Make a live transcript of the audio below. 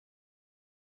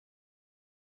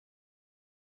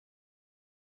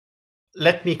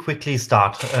let me quickly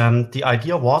start. The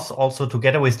idea was also,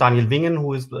 together with Daniel Wingen,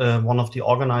 who is one of the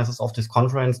organizers of this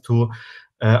conference, to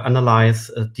analyze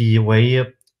the way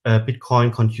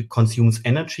Bitcoin consumes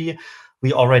energy.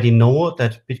 We already know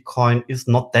that Bitcoin is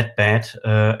not that bad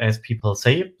as people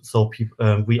say. So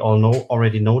we all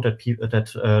already know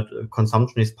that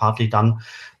consumption is partly done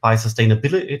by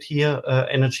sustainability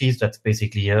energies. That's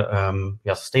basically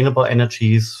sustainable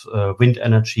energies, wind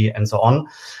energy, and so on.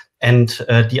 And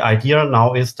the idea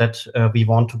now is that we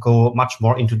want to go much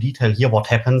more into detail here, what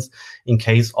happens in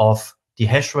case of the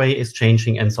hash rate is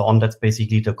changing and so on. That's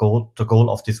basically the goal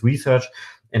of this research.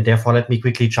 And therefore, let me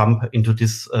quickly jump into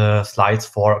these slides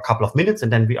for a couple of minutes,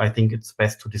 and then I think it's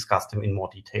best to discuss them in more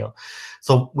detail.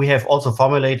 So we have also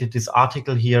formulated this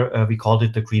article here. We called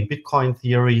it the Green Bitcoin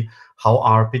Theory, how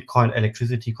our Bitcoin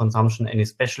electricity consumption and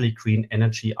especially green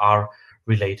energy are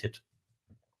related.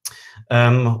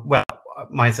 Well,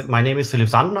 my name is Philipp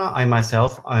Sandner. I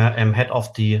myself am head of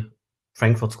the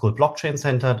Frankfurt School Blockchain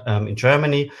Center in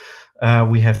Germany.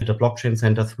 We have the Blockchain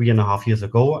Center 3.5 years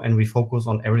ago, and we focus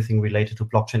on everything related to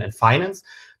blockchain and finance.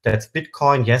 That's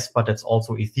Bitcoin, yes, but that's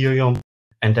also Ethereum,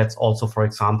 and that's also, for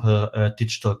example,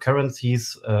 digital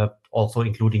currencies, also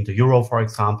including the euro, for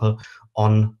example,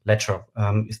 on Ledger.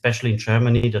 Especially in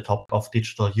Germany, the topic of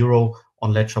digital euro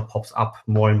on Ledger pops up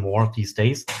more and more these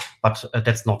days, but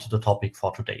that's not the topic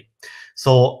for today.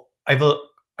 So I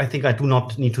think I do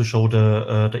not need to show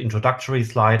the introductory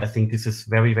slide. I think this is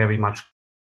very, very much.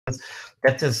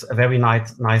 That is a very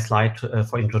nice slide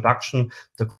for introduction.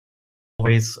 The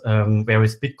always where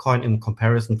is Bitcoin in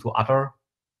comparison to other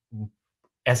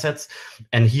assets,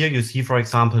 and here you see, for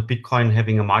example, Bitcoin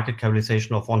having a market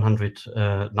capitalization of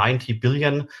 190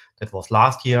 billion. That was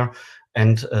last year,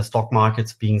 and stock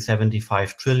markets being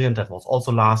 75 trillion. That was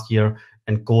also last year,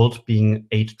 and gold being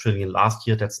 8 trillion last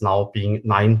year. That's now being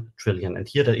 9 trillion. And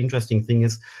here the interesting thing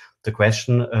is the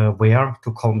question where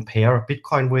to compare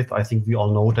Bitcoin with. I think we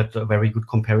all know that a very good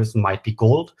comparison might be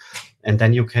gold. And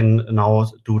then you can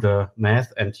now do the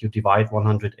math and you divide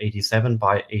 187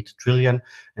 by 8 trillion.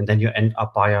 And then you end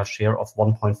up by a share of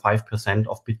 1.5%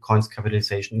 of Bitcoin's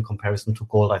capitalization in comparison to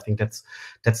gold. I think that's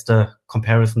the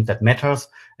comparison that matters.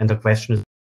 And the question is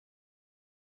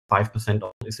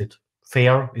 5%, is it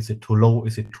fair? Is it too low?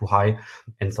 Is it too high?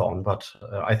 And so on. But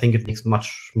I think it makes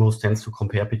much more sense to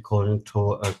compare Bitcoin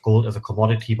to gold as a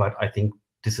commodity, but I think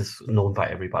this is known by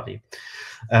everybody.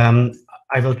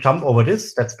 I will jump over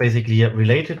this. That's basically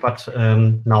related, but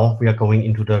now we are going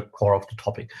into the core of the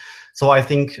topic. So I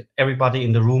think everybody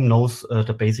in the room knows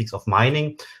the basics of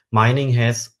mining. Mining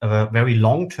has a very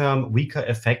long-term weaker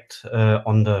effect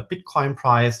on the Bitcoin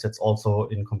price. That's also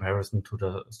in comparison to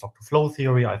the stock-to-flow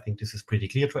theory. I think this is pretty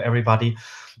clear to everybody.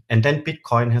 And then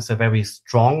Bitcoin has a very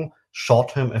strong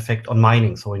short-term effect on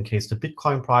mining. So in case the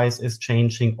Bitcoin price is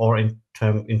changing, or in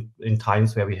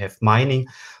times where we have mining,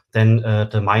 then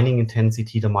the mining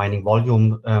intensity, the mining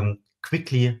volume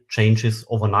quickly changes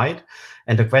overnight.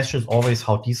 And the question is always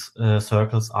how these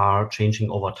circles are changing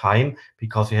over time,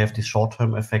 because you have this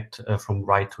short-term effect from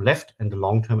right to left and the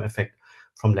long-term effect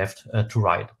from left to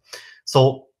right.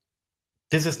 So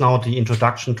this is now the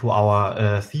introduction to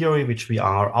our theory, which we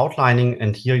are outlining.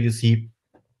 And here you see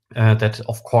that,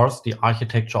 of course, the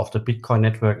architecture of the Bitcoin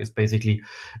network is basically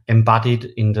embodied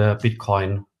in the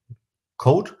Bitcoin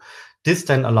code. This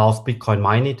then allows Bitcoin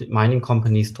mining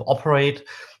companies to operate.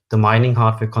 The mining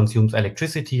hardware consumes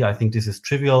electricity. I think this is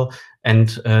trivial. And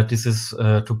this is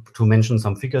to mention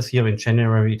some figures here. In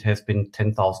January, it has been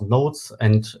 10,000 nodes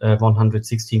and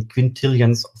 116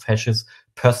 quintillions of hashes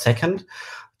per second.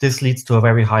 This leads to a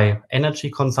very high energy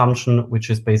consumption, which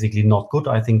is basically not good.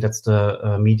 I think that's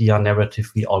the media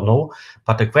narrative we all know.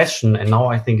 But the question, and now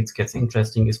I think it gets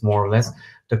interesting, is more or less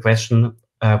the question,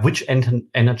 which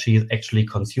energy is actually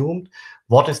consumed,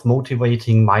 what is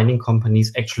motivating mining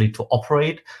companies actually to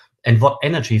operate, and what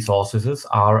energy sources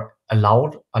are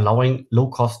allowing low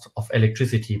cost of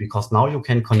electricity, because now you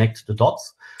can connect the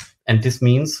dots. And this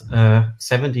means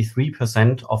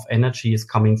 73% of energy is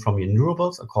coming from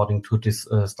renewables, according to this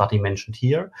study mentioned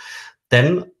here.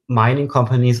 Then mining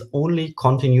companies only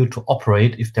continue to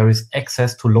operate if there is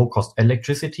access to low-cost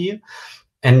electricity.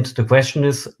 And the question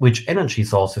is, which energy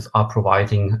sources are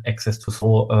providing access to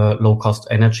so low-cost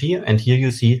energy? And here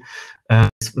you see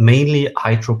it's mainly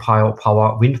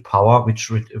hydropower, wind power,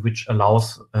 which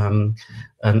allows an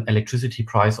electricity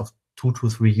price of 2 to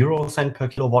 3 euro cents per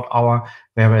kilowatt hour,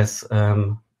 whereas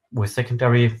with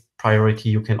secondary priority,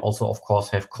 you can also, of course,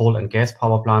 have coal and gas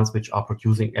power plants, which are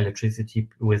producing electricity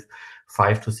with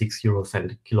 5 to 6 euro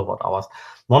cent kilowatt hours.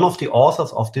 One of the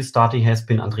authors of this study has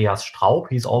been Andreas Straub.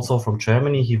 He's also from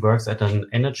Germany. He works at an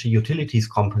energy utilities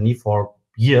company for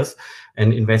years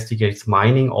and investigates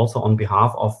mining also on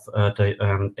behalf of the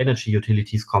energy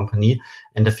utilities company.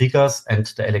 And the figures and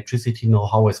the electricity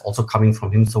know-how is also coming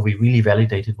from him. So we really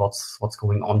validated what's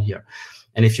going on here.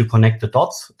 And if you connect the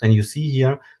dots, then you see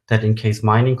here that in case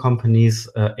mining companies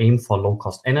aim for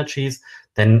low-cost energies,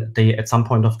 then they at some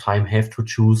point of time have to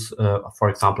choose, for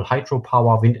example,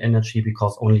 hydropower, wind energy,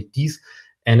 because only these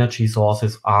energy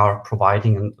sources are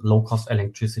providing a low-cost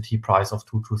electricity price of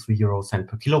 2 to 3 euro cent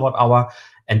per kilowatt hour.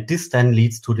 And this then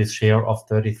leads to this share of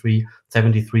 73%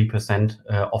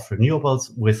 of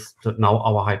renewables, with now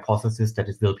our hypothesis that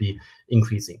it will be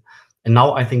increasing. And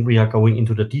now I think we are going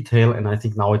into the detail, and I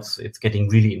think now it's getting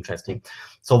really interesting.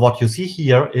 So what you see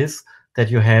here is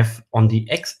that you have on the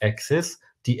x-axis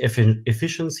the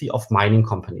efficiency of mining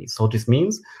companies. So this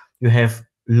means you have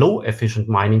low efficient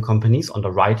mining companies on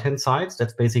the right-hand side.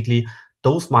 That's basically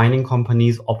those mining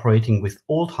companies operating with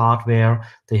old hardware.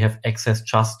 They have access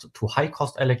just to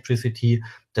high-cost electricity.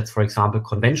 That's, for example,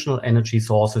 conventional energy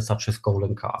sources such as coal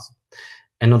and gas.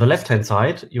 And on the left-hand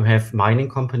side, you have mining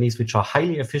companies which are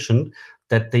highly efficient,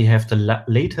 that they have the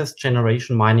latest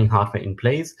generation mining hardware in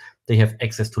place. They have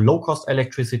access to low-cost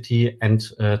electricity, and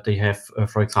they have,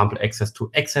 for example, access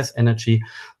to excess energy,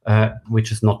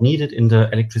 which is not needed in the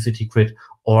electricity grid,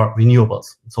 or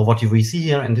renewables. So what we see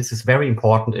here, and this is very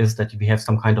important, is that we have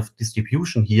some kind of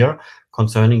distribution here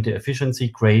concerning the efficiency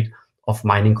grade of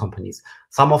mining companies.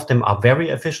 Some of them are very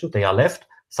efficient, they are left.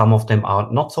 Some of them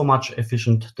are not so much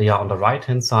efficient, they are on the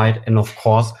right-hand side. And of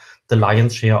course, the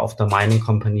lion's share of the mining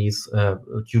companies,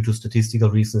 due to statistical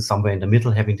reasons, somewhere in the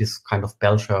middle, having this kind of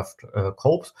bell-shaped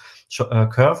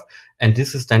curve. And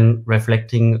this is then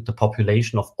reflecting the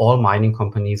population of all mining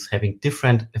companies having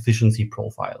different efficiency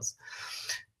profiles.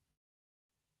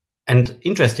 And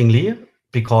interestingly,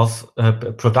 because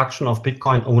production of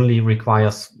Bitcoin only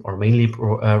requires, or mainly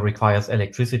requires,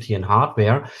 electricity and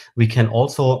hardware, we can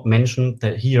also mention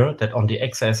that here, that on the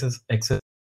x-axis, the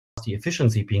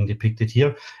efficiency being depicted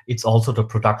here, it's also the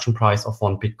production price of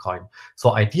 1 Bitcoin.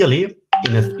 So ideally,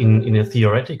 in a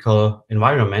theoretical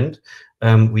environment,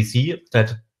 we see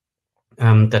that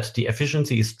that the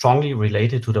efficiency is strongly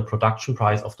related to the production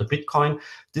price of the Bitcoin.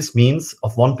 This means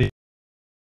of 1 Bitcoin,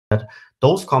 that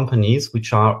those companies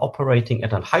which are operating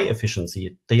at a high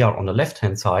efficiency, they are on the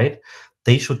left-hand side,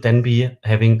 they should then be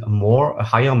having a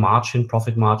higher margin,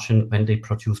 profit margin, when they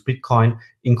produce Bitcoin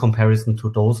in comparison to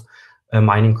those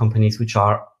mining companies which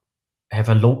have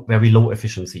a very low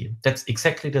efficiency. That's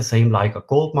exactly the same like a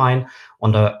gold mine.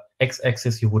 On the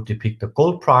x-axis, you would depict the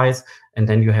gold price, and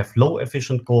then you have low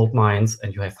efficient gold mines,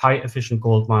 and you have high efficient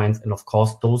gold mines. And of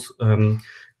course, those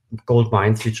gold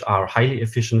mines which are highly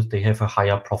efficient, they have a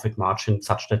higher profit margin,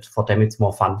 such that for them it's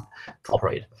more fun to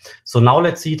operate. So now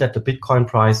let's see that the Bitcoin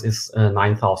price is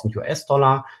 9,000 US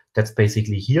dollar. That's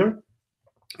basically here.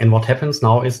 And what happens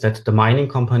now is that the mining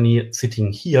company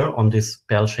sitting here on this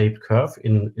bell-shaped curve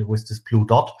with this blue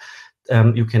dot,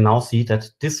 you can now see that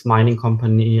this mining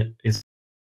company is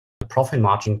the profit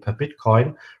margin per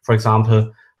Bitcoin, for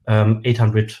example,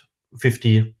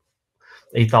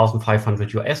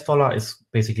 8,500 US dollar is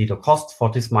basically the cost for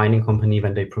this mining company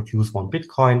when they produce 1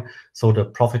 Bitcoin. So the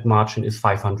profit margin is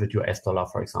 500 US dollar,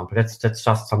 for example. That's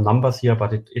just some numbers here,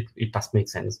 but it does make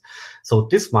sense. So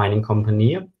this mining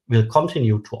company will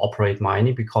continue to operate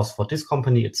mining, because for this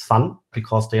company it's fun,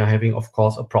 because they are having, of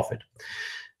course, a profit.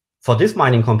 For this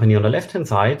mining company on the left-hand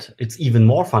side, it's even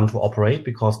more fun to operate,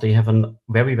 because they have a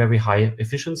very, very high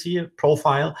efficiency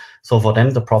profile. So for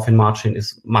them, the profit margin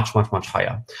is much, much, much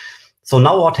higher. So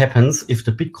now what happens if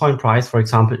the Bitcoin price, for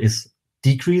example, is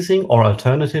decreasing, or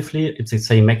alternatively, it's the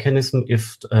same mechanism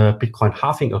if Bitcoin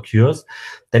halving occurs,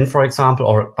 then, for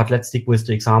example, but let's stick with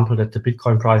the example that the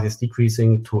Bitcoin price is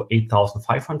decreasing to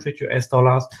 8,500 US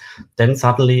dollars, then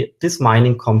suddenly this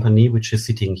mining company, which is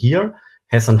sitting here,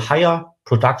 has a higher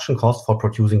production cost for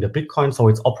producing the Bitcoin. So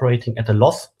it's operating at a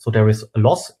loss. So there is a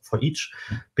loss for each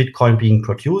Bitcoin being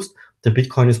produced. The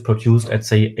Bitcoin is produced at,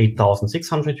 say,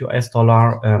 8,600 US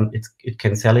dollar. It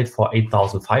can sell it for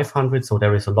 8,500. So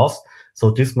there is a loss. So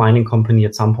this mining company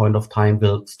at some point of time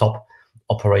will stop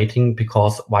operating,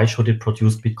 because why should it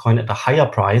produce Bitcoin at a higher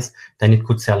price than it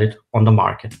could sell it on the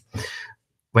market?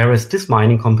 Whereas this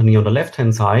mining company on the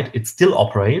left-hand side, it still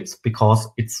operates because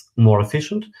it's more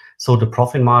efficient. So the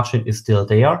profit margin is still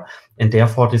there. And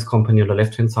therefore, this company on the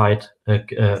left-hand side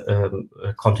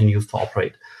continues to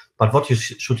operate. But what you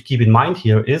should keep in mind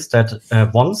here is that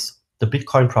once the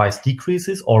Bitcoin price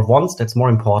decreases, or once, that's more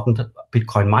important,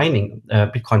 Bitcoin mining,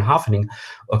 Bitcoin halving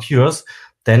occurs,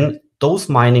 then those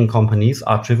mining companies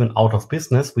are driven out of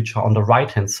business, which are on the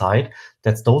right-hand side.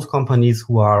 That's those companies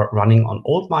who are running on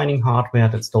old mining hardware.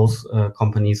 That's those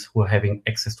companies who are having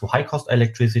access to high-cost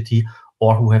electricity,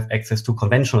 or who have access to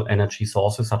conventional energy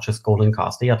sources such as coal and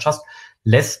gas. They are just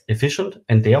less efficient,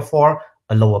 and therefore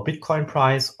a lower Bitcoin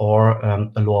price or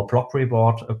a lower block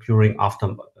reward occurring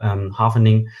after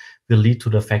halving will lead to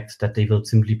the fact that they will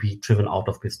simply be driven out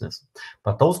of business.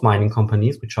 But those mining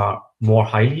companies, which are more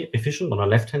highly efficient on the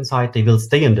left-hand side, they will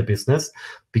stay in the business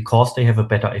because they have a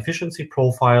better efficiency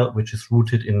profile, which is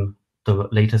rooted in the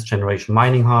latest generation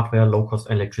mining hardware, low-cost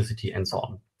electricity, and so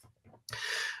on.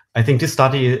 I think this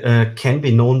study can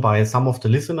be known by some of the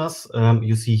listeners.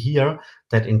 You see here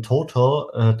that in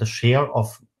total, the share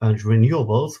of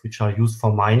renewables which are used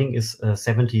for mining is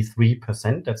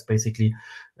 73%. That's basically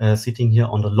sitting here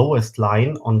on the lowest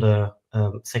line on the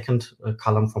second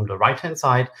column from the right-hand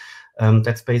side.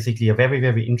 That's basically a very,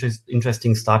 very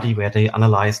interesting study where they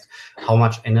analyzed how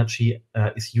much energy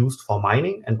is used for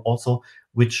mining, and also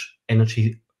which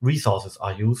energy resources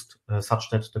are used such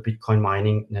that the Bitcoin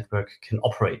mining network can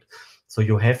operate. So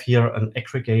you have here an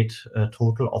aggregate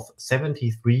total of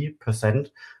 73%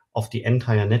 of the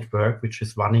entire network, which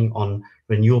is running on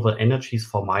renewable energies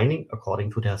for mining, according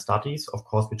to their studies, of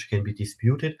course, which can be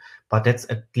disputed, but that's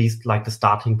at least like the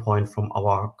starting point from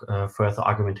our further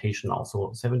argumentation now.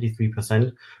 So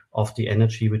 73% of the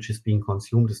energy which is being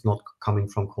consumed is not coming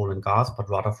from coal and gas, but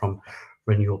rather from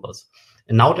renewables.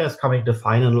 And now there's coming the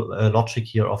final logic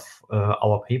here of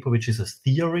our paper, which is a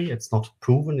theory. It's not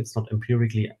proven, it's not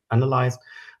empirically analyzed,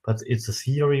 but it's a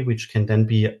theory which can then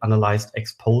be analyzed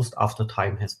ex post after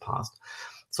time has passed.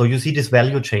 So you see this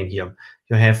value chain here.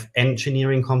 You have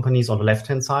engineering companies on the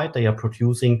left-hand side. They are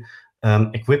producing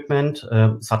equipment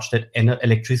such that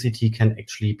electricity can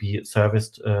actually be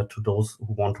serviced to those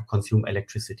who want to consume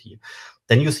electricity.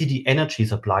 Then you see the energy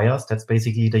suppliers. That's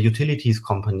basically the utilities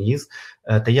companies.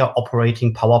 They are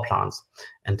operating power plants,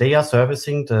 and they are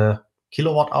servicing the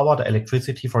kilowatt hour, the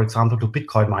electricity, for example, to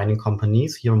Bitcoin mining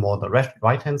companies, here more on the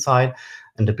right-hand side.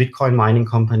 And the Bitcoin mining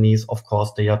companies, of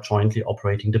course, they are jointly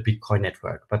operating the Bitcoin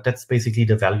network. But that's basically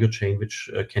the value chain which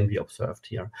can be observed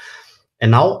here.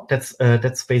 And now that's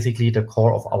basically the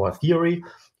core of our theory.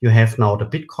 You have now the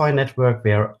Bitcoin network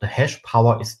where the hash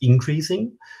power is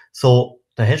increasing. So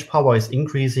the hash power is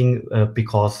increasing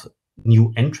because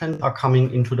new entrants are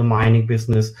coming into the mining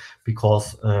business,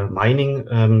 because mining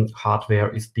hardware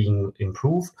is being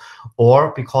improved,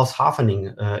 or because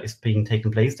halving is being taken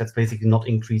place. That's basically not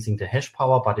increasing the hash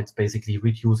power, but it's basically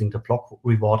reducing the block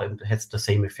reward, and has the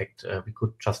same effect. We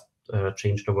could just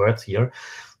change the words here.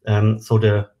 So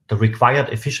the required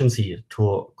efficiency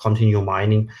to continue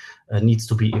mining needs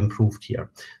to be improved here.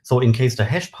 So in case the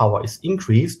hash power is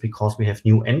increased because we have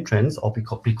new entrants, or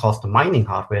because the mining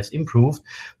hardware is improved,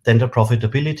 then the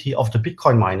profitability of the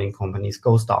Bitcoin mining companies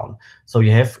goes down. So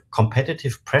you have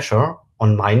competitive pressure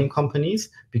on mining companies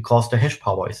because the hash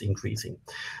power is increasing.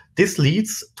 This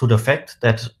leads to the fact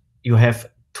that you have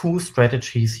two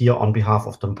strategies here on behalf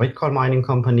of the Bitcoin mining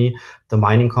company. The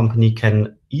mining company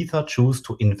can either choose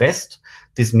to invest.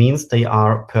 This means they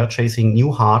are purchasing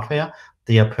new hardware.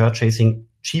 They are purchasing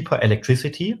cheaper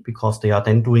electricity because they are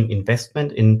then doing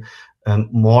investment in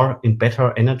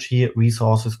better energy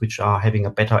resources, which are having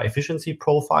a better efficiency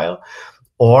profile.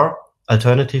 Or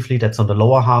alternatively, that's on the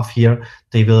lower half here,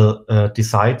 they will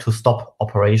decide to stop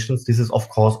operations. This is, of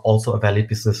course, also a valid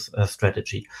business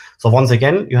strategy. So once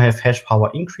again, you have hash power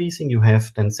increasing. You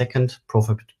have then second,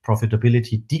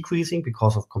 profitability decreasing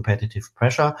because of competitive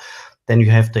pressure. Then you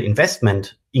have the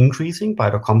investment increasing by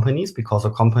the companies because a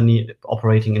company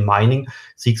operating in mining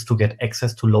seeks to get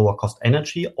access to lower cost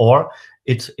energy, or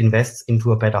it invests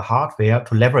into a better hardware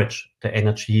to leverage the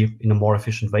energy in a more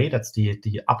efficient way. That's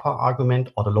the upper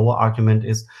argument, or the lower argument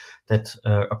is that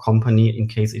a company, in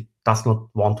case it does not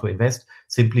want to invest,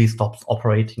 simply stops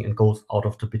operating and goes out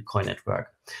of the Bitcoin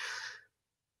network.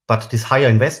 But this higher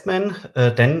investment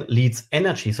then leads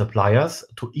energy suppliers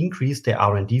to increase their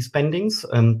R&D spendings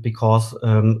because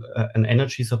an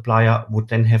energy supplier would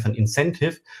then have an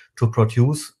incentive to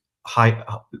produce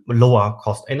lower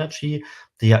cost energy.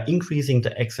 They are increasing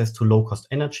the access to low cost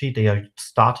energy. They are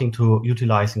starting to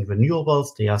utilizing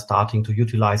renewables. They are starting to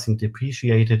utilizing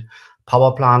depreciated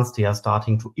power plants. They are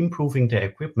starting to improving their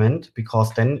equipment,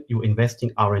 because then you invest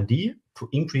in R&D to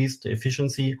increase the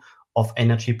efficiency of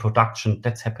energy production.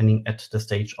 That's happening at the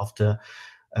stage of the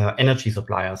energy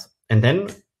suppliers. And then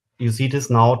you see this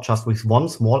now just with one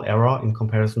small error in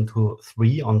comparison to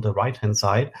 3 on the right-hand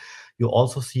side. You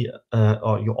also see,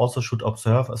 or you also should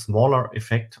observe a smaller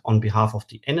effect on behalf of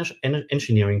the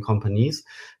engineering companies,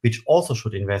 which also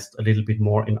should invest a little bit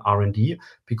more in R&D,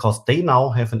 because they now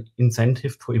have an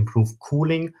incentive to improve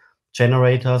cooling,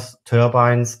 generators,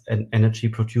 turbines, and energy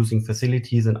producing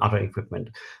facilities and other equipment.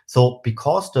 So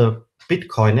because the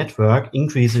Bitcoin network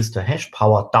increases the hash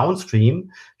power downstream,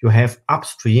 you have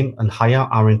upstream and higher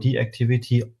R&D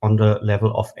activity on the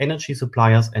level of energy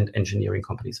suppliers and engineering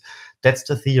companies. That's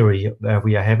the theory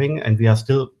we are having, and we are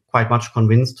still quite much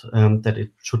convinced that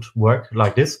it should work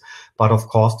like this. But of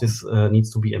course, this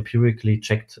needs to be empirically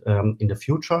checked in the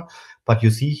future. But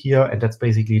you see here, and that's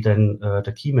basically then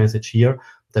the key message here,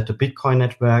 that the Bitcoin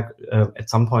network at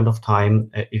some point of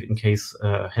time, in case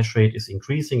hash rate is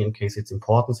increasing, in case its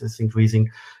importance is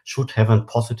increasing, should have a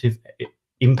positive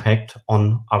impact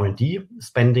on R&D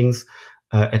spendings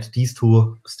at these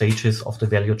two stages of the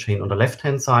value chain on the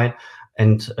left-hand side.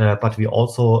 And but we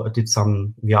also did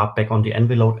some, we are back on the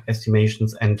envelope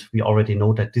estimations, and we already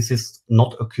know that this is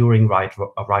not occurring right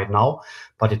now,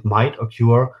 but it might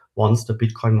occur once the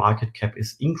Bitcoin market cap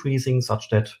is increasing, such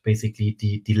that basically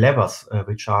the levers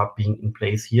which are being in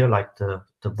place here, like the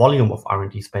volume of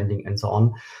R&D spending and so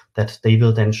on, that they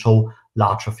will then show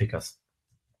larger figures.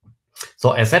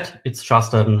 So as said, it's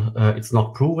just it's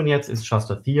not proven yet, it's just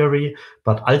a theory,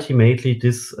 but ultimately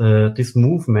this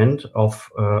movement of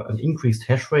an increased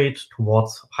hash rate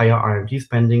towards higher R&D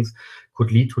spendings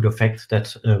could lead to the fact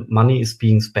that money is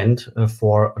being spent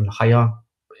for a higher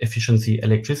efficiency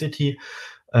electricity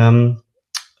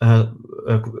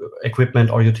equipment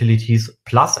or utilities,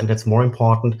 plus, and that's more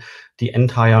important, the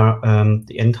entire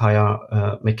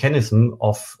mechanism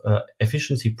of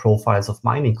efficiency profiles of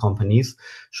mining companies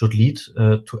should lead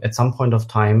to, at some point of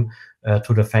time,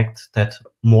 to the fact that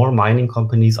more mining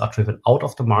companies are driven out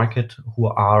of the market who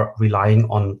are relying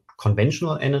on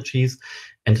conventional energies,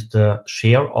 and the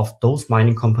share of those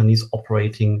mining companies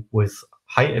operating with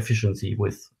high efficiency,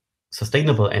 with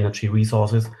sustainable energy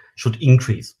resources, should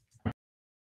increase.